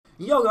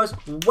Yo guys,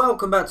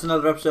 welcome back to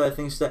another episode of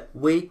Things That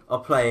we are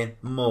playing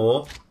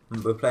more.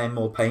 We're playing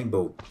more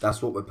paintball.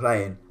 That's what we're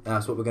playing.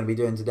 That's what we're going to be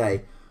doing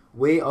today.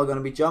 We are going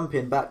to be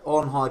jumping back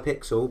on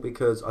Hypixel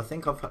because I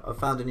think I've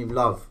found a new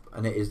love,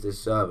 and it is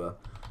this server.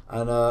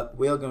 And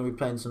we are going to be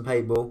playing some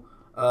paintball.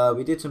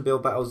 We did some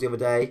build battles the other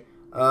day.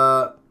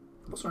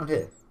 What's around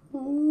here?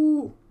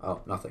 Ooh.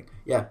 Oh, nothing.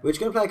 Yeah, we're just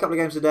going to play a couple of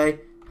games today.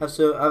 Have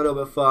a little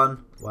bit of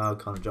fun. Wow,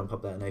 kind of jump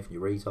up there, Nathan, you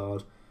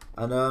retard.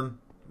 And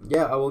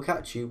yeah, I will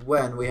catch you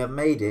when we have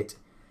made it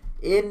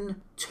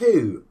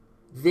into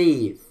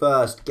the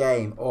first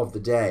game of the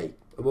day.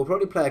 We'll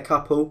probably play a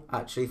couple,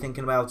 actually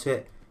thinking about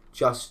it,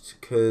 just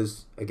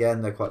because,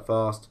 again, they're quite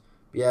fast.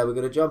 But yeah, we're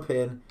going to jump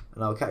in,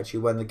 and I'll catch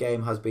you when the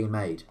game has been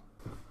made.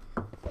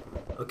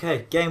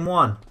 Okay, game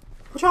one.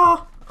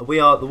 We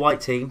are the white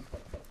team.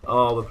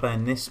 Oh, we're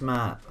playing this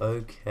map.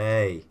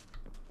 Okay.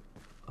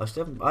 I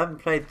haven't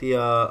played the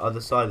other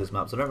side of this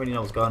map, so I don't really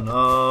know what's going on.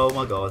 Oh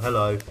my god,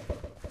 hello.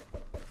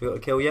 We got a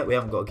kill yet? We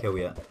haven't got a kill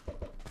yet.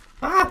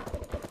 Ah!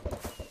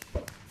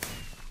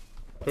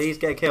 Please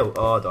get a kill.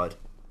 Oh, I died.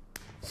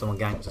 Someone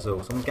ganked us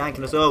all. Someone's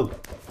ganking us all.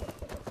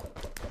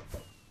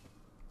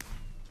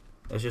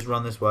 Let's just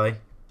run this way.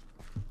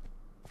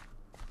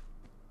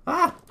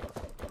 Ah!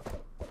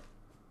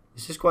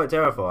 This is quite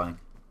terrifying.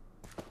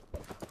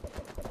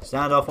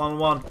 Stand off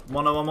 1-1.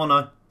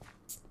 1-0-1-1-0.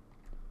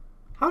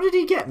 How did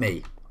he get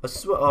me? I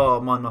swear.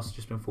 Oh, mine must have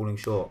just been falling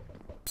short.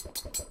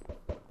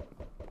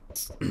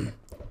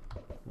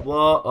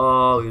 What?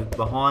 Oh, he was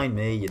behind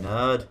me, you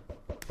nerd.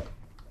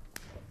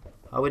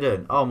 How are we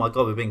doing? Oh my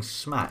god, we're being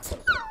smacked.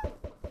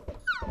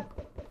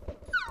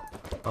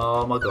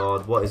 Oh my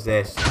god, what is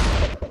this?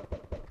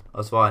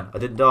 That's fine. I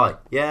didn't die.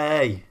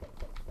 Yay!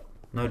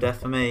 No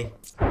death for me.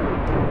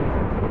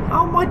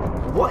 How am I?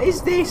 What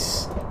is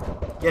this?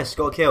 Yes,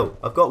 got a kill.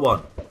 I've got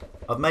one.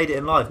 I've made it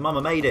in life.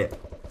 Mama made it.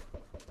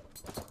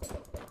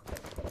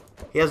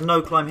 He has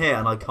no climb here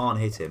and I can't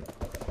hit him.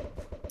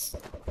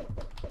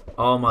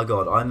 Oh my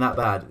god, I'm that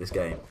bad at this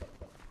game.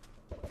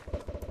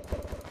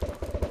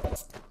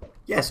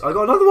 Yes, I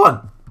got another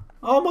one.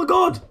 Oh my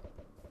god.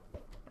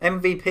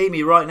 MVP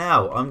me right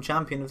now. I'm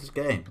champion of this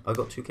game. I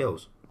got 2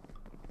 kills.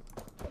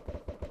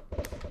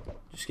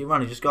 Just keep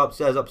running. Just go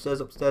upstairs,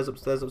 upstairs, upstairs,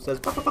 upstairs, upstairs.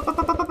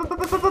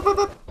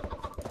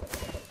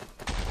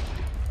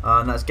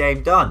 And that's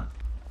game done.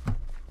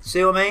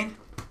 See what I mean?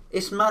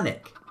 It's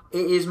manic.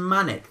 It is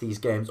manic, these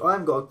games. I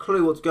haven't got a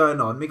clue what's going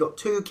on. We got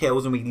 2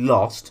 kills and we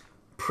lost.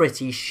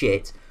 Pretty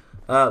shit.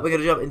 We're going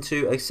to jump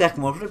into a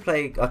second one. We're going to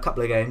play a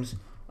couple of games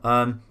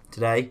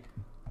today.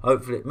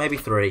 Hopefully, maybe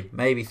 3.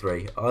 Maybe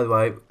 3. Either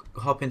way,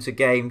 hop into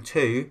game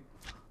 2.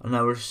 And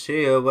I will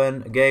see you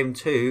when game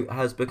 2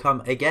 has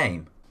become a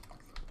game.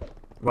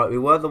 Right, we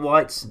were the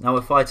whites. Now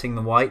we're fighting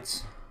the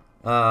whites.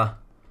 That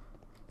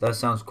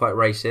sounds quite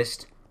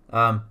racist.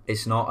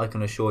 It's not, I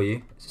can assure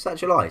you. Is this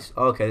actual ice?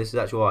 Oh, okay, this is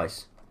actual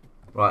ice.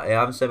 Right, yeah, I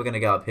haven't said we're going to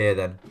get up here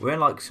then. We're in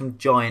like some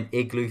giant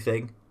igloo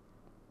thing.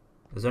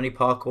 Is there any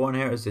parkour in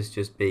here, or is this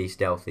just be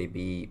stealthy,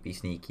 be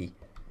sneaky?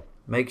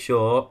 Make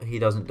sure he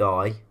doesn't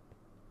die.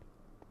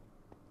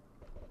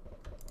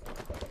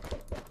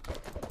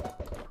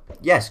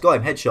 Yes, got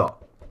him, headshot.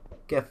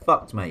 Get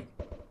fucked, mate.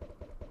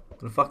 I'm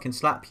gonna fucking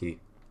slap you.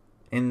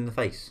 In the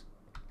face.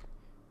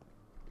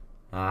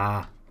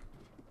 Ah.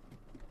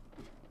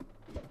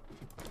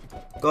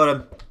 Got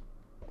him.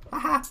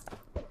 Haha.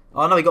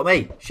 Oh no, he got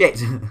me.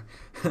 Shit.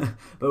 But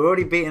we're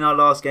already beating our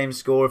last game's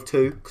score of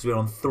 2 because we're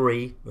on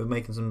 3. We're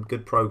making some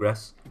good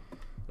progress.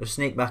 Let's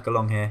sneak back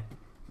along here.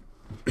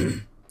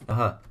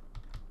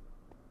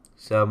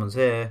 Someone's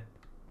here.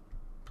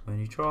 When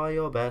you try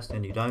your best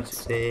and you don't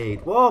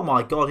succeed. Oh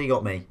my god, he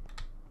got me.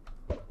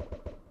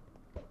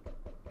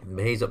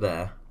 But he's up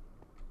there.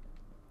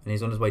 And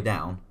he's on his way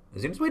down.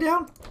 Is he on his way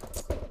down?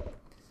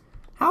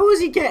 How is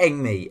he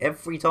getting me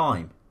every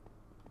time?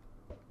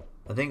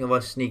 I think if I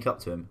sneak up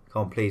to him.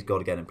 Come on, please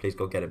God get him. Please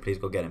God get him. Please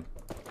God get him.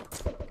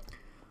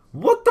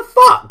 What the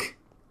fuck?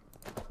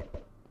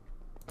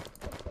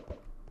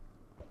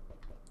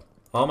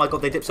 Oh my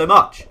god, they dip so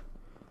much.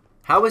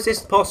 How is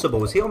this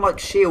possible? Is he on like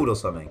shield or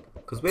something?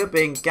 Because we're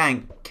being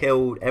ganked,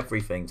 killed,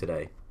 everything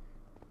today.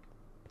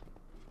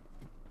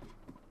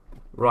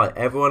 Right,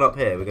 everyone up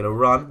here. We're going to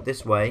run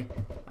this way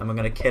and we're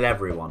going to kill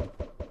everyone.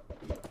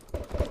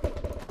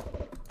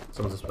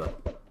 Someone's this way.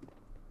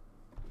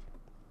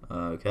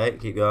 Okay,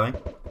 keep going.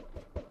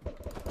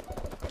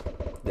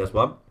 There's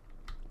one.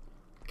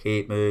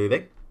 Keep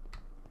moving.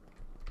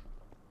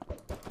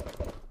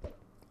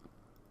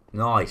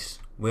 Nice.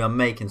 We are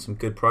making some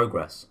good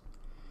progress.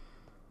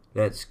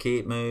 Let's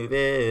keep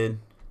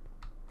moving.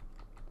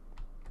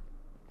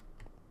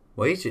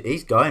 Well,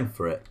 he's going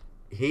for it.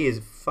 He is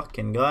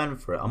fucking going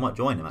for it. I might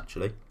join him,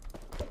 actually.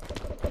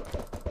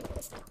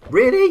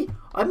 Really?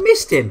 I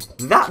missed him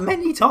that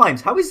many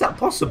times. How is that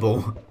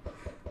possible?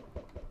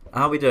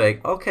 How are we doing?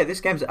 Okay,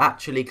 this game's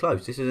actually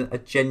close. This is a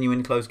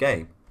genuine close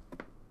game.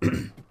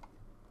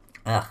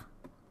 Ugh.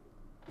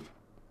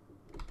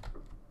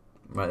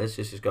 Right, let's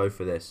just go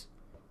for this.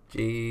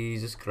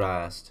 Jesus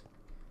Christ.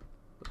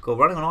 God,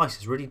 running on ice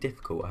is really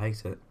difficult. I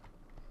hate it.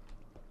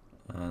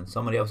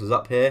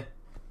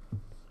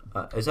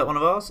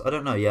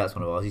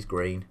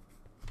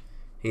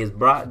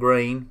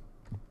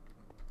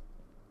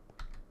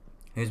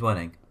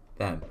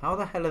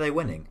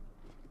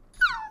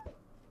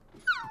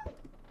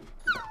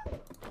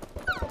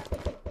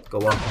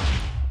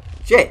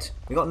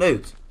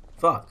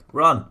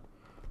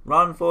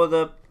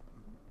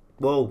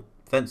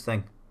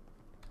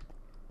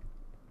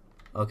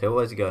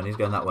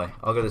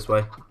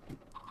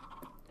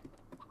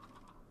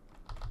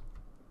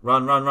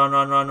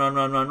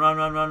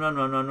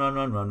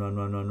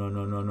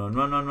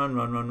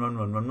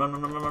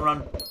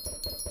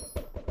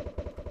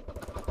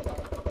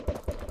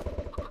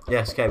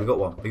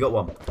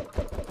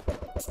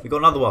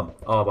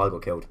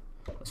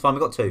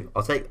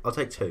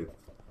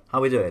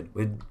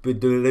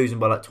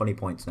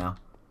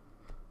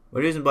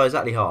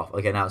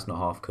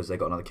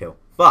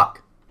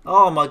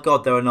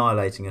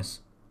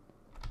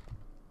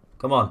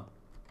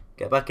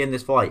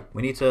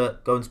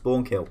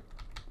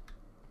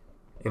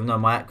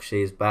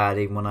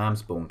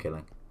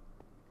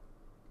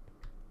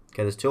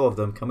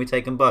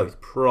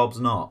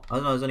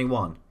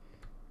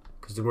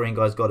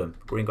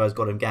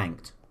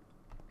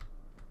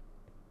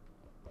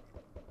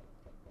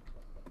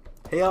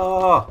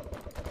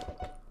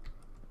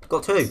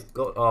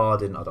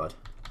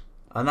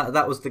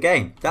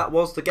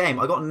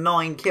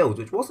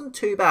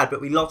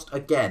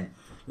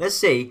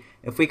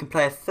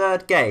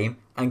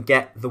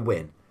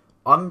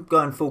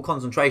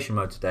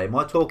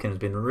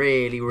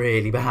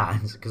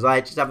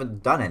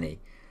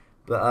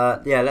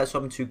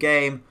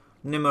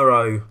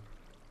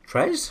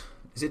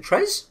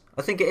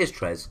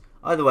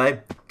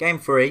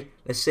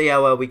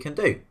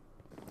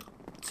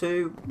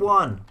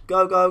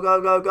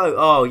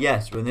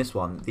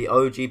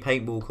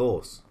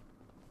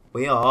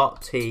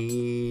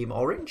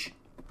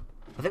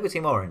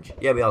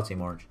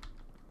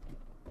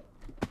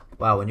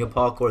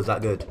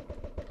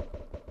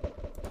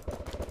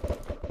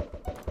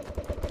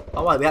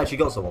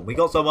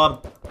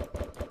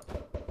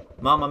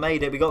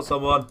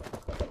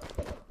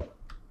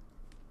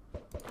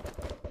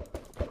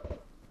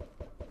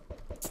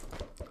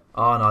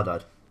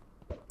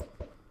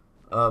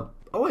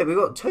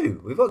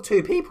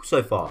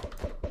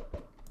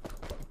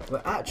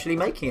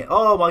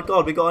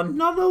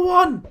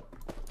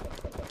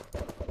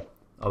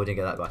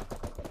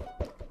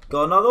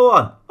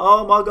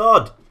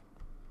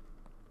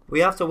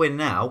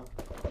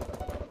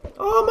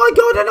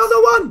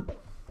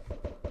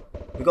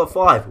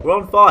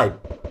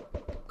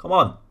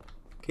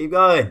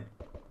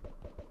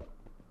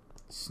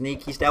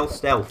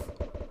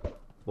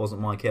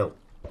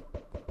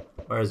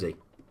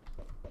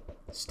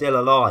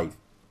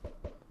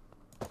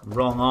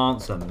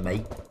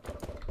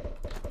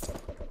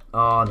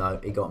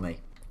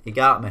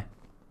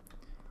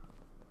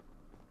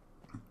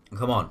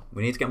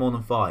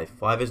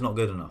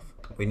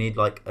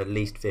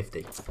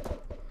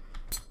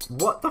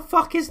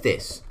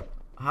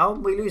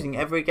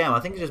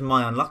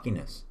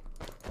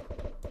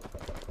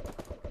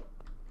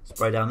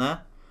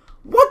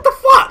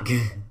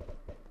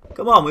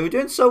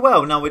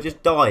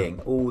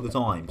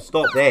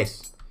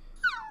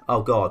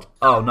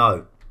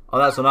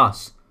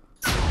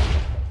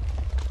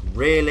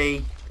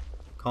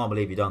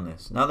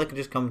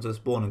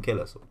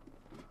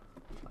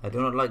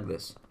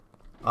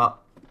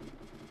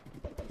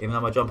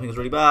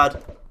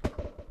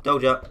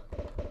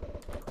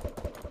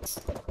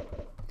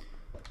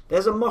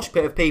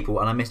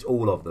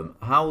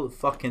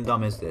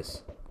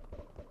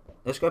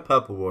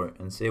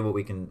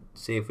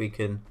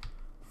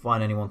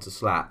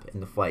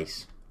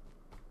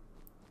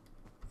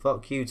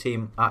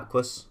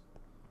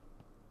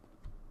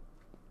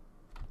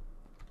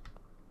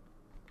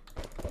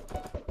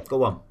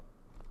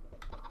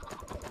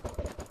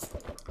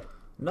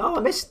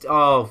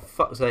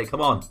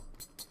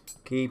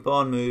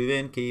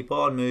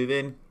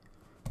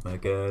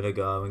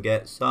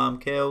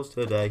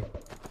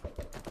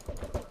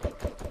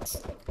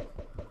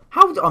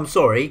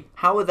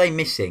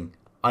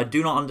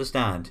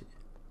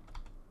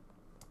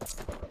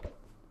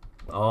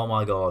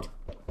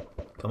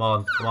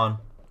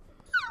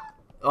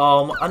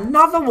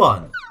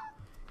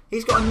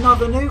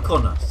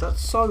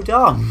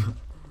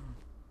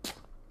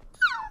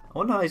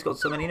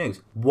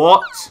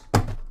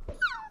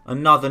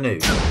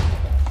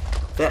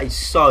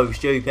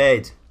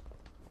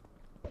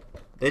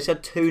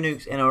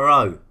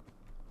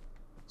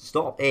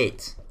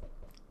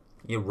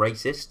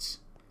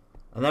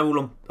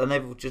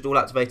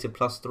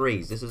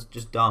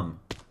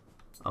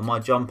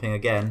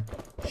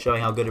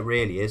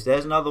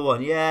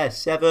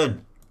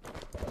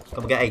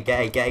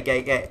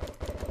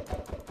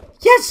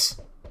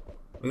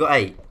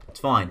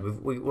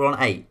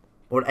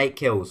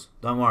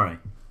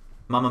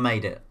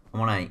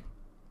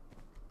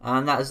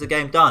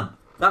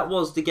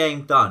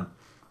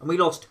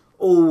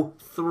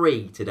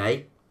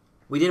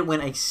 We didn't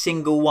win a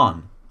single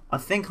one. I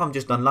think I'm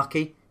just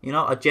unlucky. You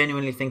know, I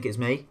genuinely think it's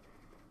me.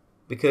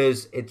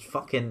 Because it's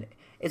fucking...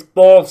 It's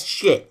balls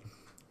shit.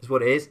 Is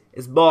what it is.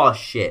 It's balls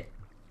shit.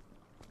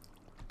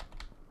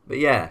 But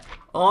yeah,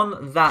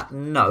 on that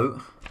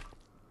note,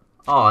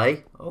 oh,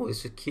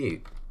 this is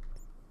cute.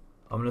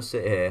 I'm gonna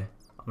sit here.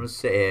 I'm gonna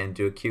sit here and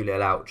do a cute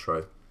little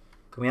outro.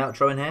 Can we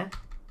outro in here?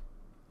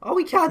 Oh,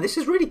 we can. This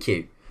is really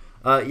cute.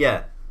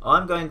 Yeah,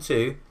 I'm going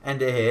to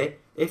end it here.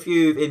 If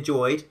you've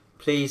enjoyed,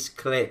 please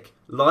click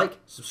like,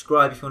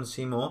 subscribe if you want to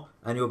see more,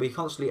 and you'll be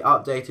constantly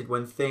updated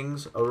when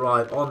things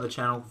arrive on the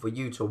channel for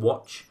you to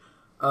watch.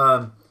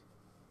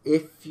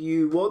 If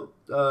you want,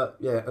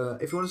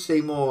 if you want to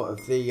see more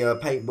of the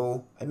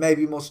paintball and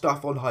maybe more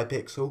stuff on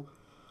Hypixel,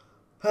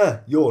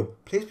 yawn.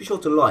 Please be sure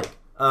to like.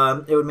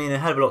 It would mean a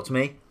hell of a lot to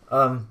me.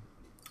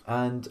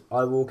 And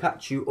I will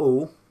catch you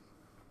all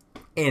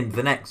in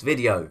the next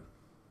video.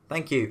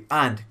 Thank you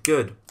and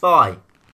goodbye.